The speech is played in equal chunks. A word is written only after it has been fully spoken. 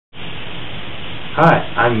Hi,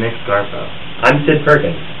 I'm Nick Scarfo. I'm Sid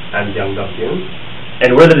Perkins. I'm Young Duk Yoon.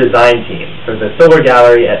 And we're the design team for the Solar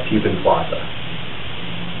Gallery at Pupin Plaza.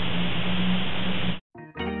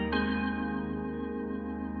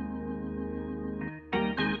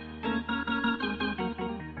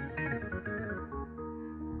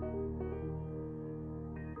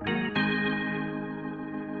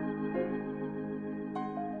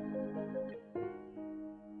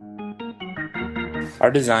 Our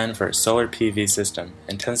design for a solar PV system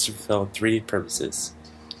intends to fulfill three purposes: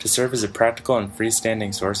 to serve as a practical and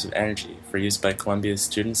freestanding source of energy for use by Columbia's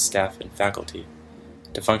students, staff, and faculty,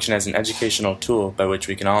 to function as an educational tool by which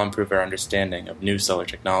we can all improve our understanding of new solar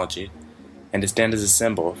technology, and to stand as a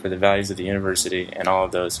symbol for the values of the university and all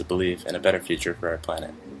of those who believe in a better future for our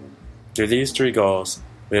planet. Through these three goals,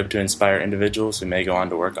 we hope to inspire individuals who may go on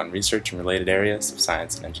to work on research in related areas of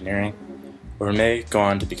science and engineering, or who may go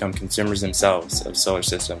on to become consumers themselves of solar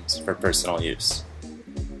systems for personal use.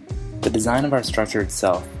 The design of our structure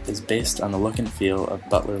itself is based on the look and feel of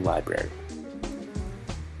Butler Library.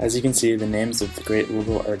 As you can see, the names of the great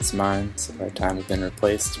liberal arts minds of our time have been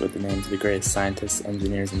replaced with the names of the greatest scientists,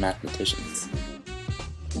 engineers, and mathematicians,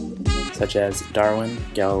 such as Darwin,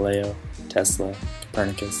 Galileo, Tesla,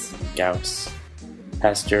 Copernicus, Gauss,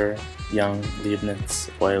 Pasteur, Young,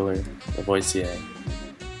 Leibniz, Euler, Lavoisier,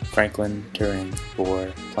 Franklin, Turing,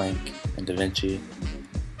 Bohr, Planck, and Da Vinci,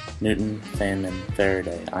 Newton, Feynman,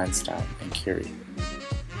 Faraday, Einstein, and Curie.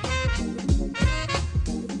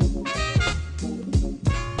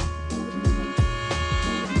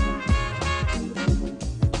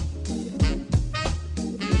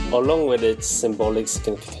 Along with its symbolic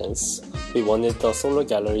significance, we wanted the solar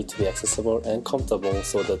gallery to be accessible and comfortable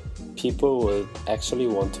so that people would actually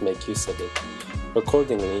want to make use of it.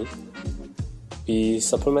 Accordingly, we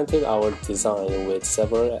supplemented our design with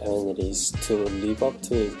several amenities to live up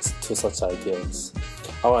to such ideals.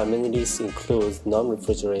 Our amenities include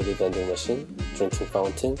non-refrigerated vending machine, drinking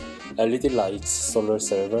fountain, LED lights, solar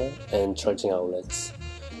server, and charging outlets.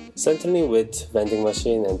 Certainly with vending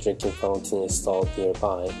machine and drinking fountain installed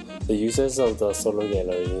nearby, the users of the solar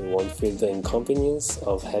gallery won't feel the inconvenience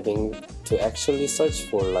of having to actually search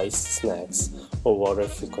for light snacks or water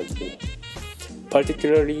frequently.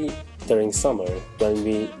 Particularly during summer, when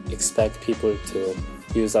we expect people to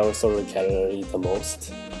use our solar gallery the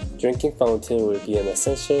most, drinking fountain will be an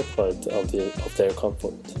essential part of their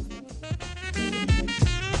comfort.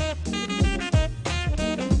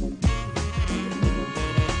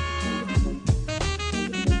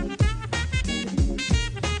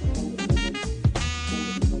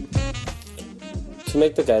 To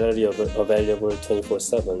make the gallery available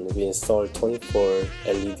 24/7, we installed 24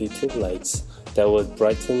 LED tube lights that would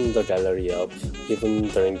brighten the gallery up even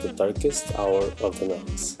during the darkest hour of the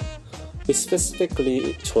night. We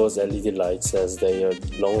specifically chose LED lights as they are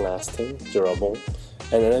long-lasting, durable,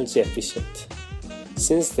 and energy efficient.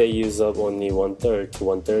 Since they use up only 1/3 to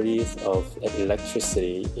 1/30 of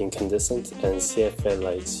electricity incandescent and CFL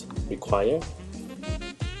lights require,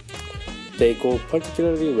 they go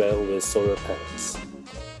particularly well with solar panels.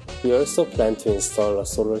 We also plan to install a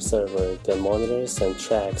solar server that monitors and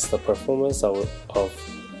tracks the performance of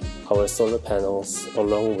our solar panels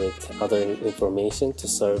along with other information to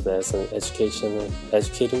serve as an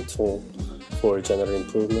educating tool for general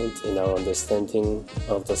improvement in our understanding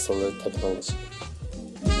of the solar technology.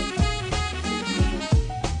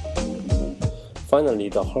 Finally,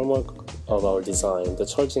 the hallmark of our design, the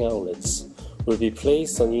charging outlets, will be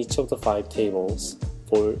placed on each of the 5 tables,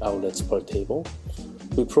 4 outlets per table.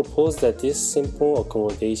 We propose that this simple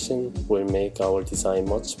accommodation will make our design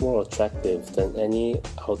much more attractive than any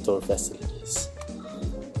outdoor facilities.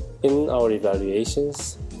 In our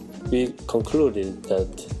evaluations, we concluded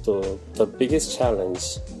that the biggest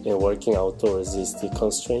challenge in working outdoors is the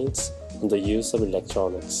constraints on the use of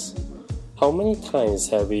electronics. How many times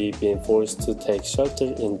have we been forced to take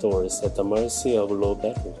shelter indoors at the mercy of low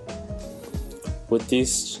battery? With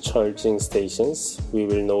these charging stations, we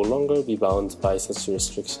will no longer be bound by such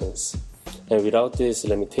restrictions. And without this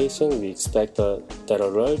limitation, we expect that a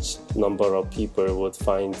large number of people would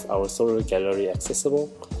find our solar gallery accessible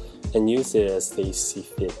and use it as they see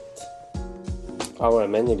fit. Our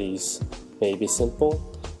amenities may be simple,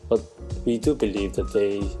 but we do believe that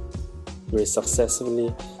they will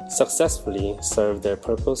successfully serve their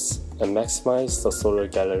purpose and maximize the solar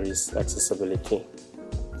gallery's accessibility.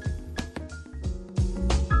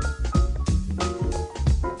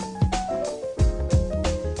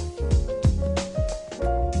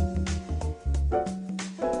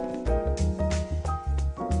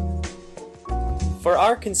 For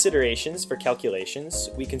our considerations for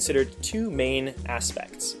calculations, we considered 2 main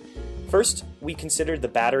aspects. First, we considered the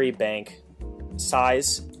battery bank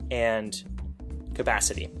size and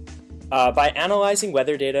capacity. By analyzing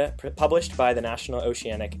weather data published by the National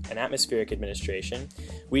Oceanic and Atmospheric Administration,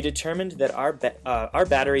 we determined that our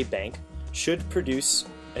battery bank should produce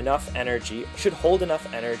enough energy, should hold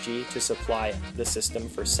enough energy to supply the system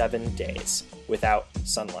for 7 days without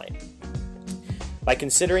sunlight. By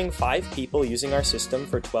considering 5 people using our system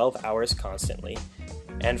for 12 hours constantly,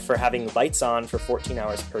 and for having lights on for 14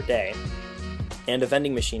 hours per day, and a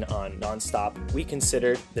vending machine on nonstop, we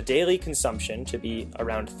considered the daily consumption to be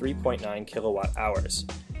around 3.9 kilowatt hours.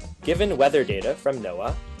 Given weather data from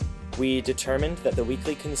NOAA, we determined that the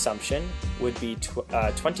weekly consumption would be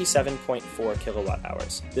 27.4 kilowatt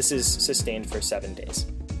hours. This is sustained for 7 days.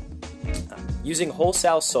 Using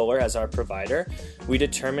wholesale solar as our provider, we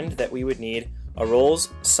determined that we would need a Rolls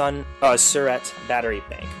Surrett battery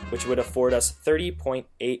bank, which would afford us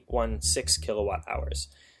 30.816 kilowatt hours.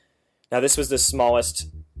 Now, this was the smallest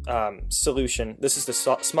solution. This is the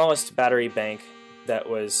smallest battery bank that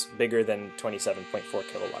was bigger than 27.4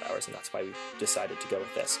 kilowatt hours, and that's why we decided to go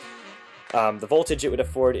with this. The voltage it would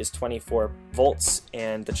afford is 24 volts,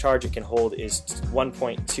 and the charge it can hold is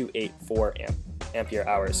 1.284 ampere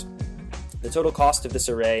hours. The total cost of this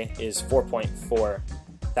array is $4.4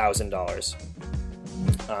 thousand.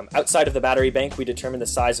 Outside of the battery bank, we determined the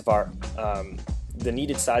size of our the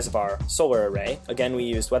needed size of our solar array. Again, we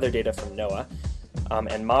used weather data from NOAA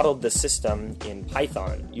and modeled the system in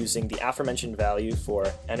Python using the aforementioned value for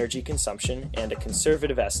energy consumption and a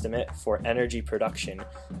conservative estimate for energy production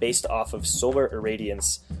based off of solar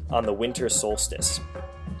irradiance on the winter solstice.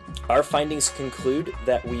 Our findings conclude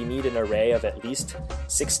that we need an array of at least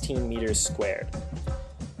 16 meters squared.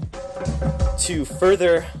 To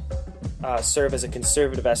further serve as a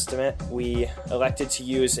conservative estimate, we elected to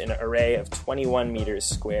use an array of 21 meters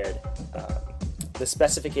squared. The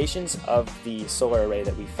specifications of the solar array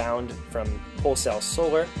that we found from Wholesale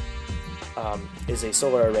Solar is a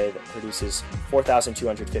solar array that produces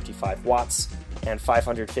 4,255 watts and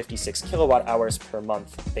 556 kilowatt hours per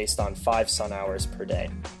month based on 5 sun hours per day.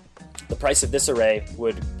 The price of this array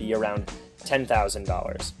would be around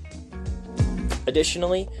 $10,000.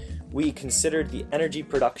 Additionally, we considered the energy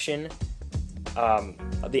production,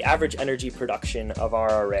 the average energy production of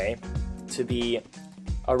our array to be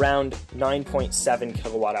around 9.7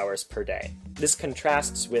 kilowatt hours per day. This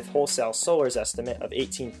contrasts with Wholesale Solar's estimate of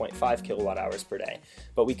 18.5 kilowatt hours per day,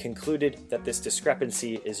 but we concluded that this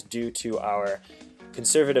discrepancy is due to our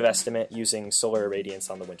conservative estimate using solar irradiance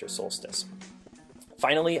on the winter solstice.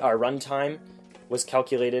 Finally, our runtime was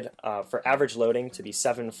calculated for average loading to be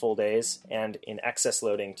 7 full days and in excess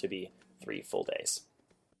loading to be 3 full days.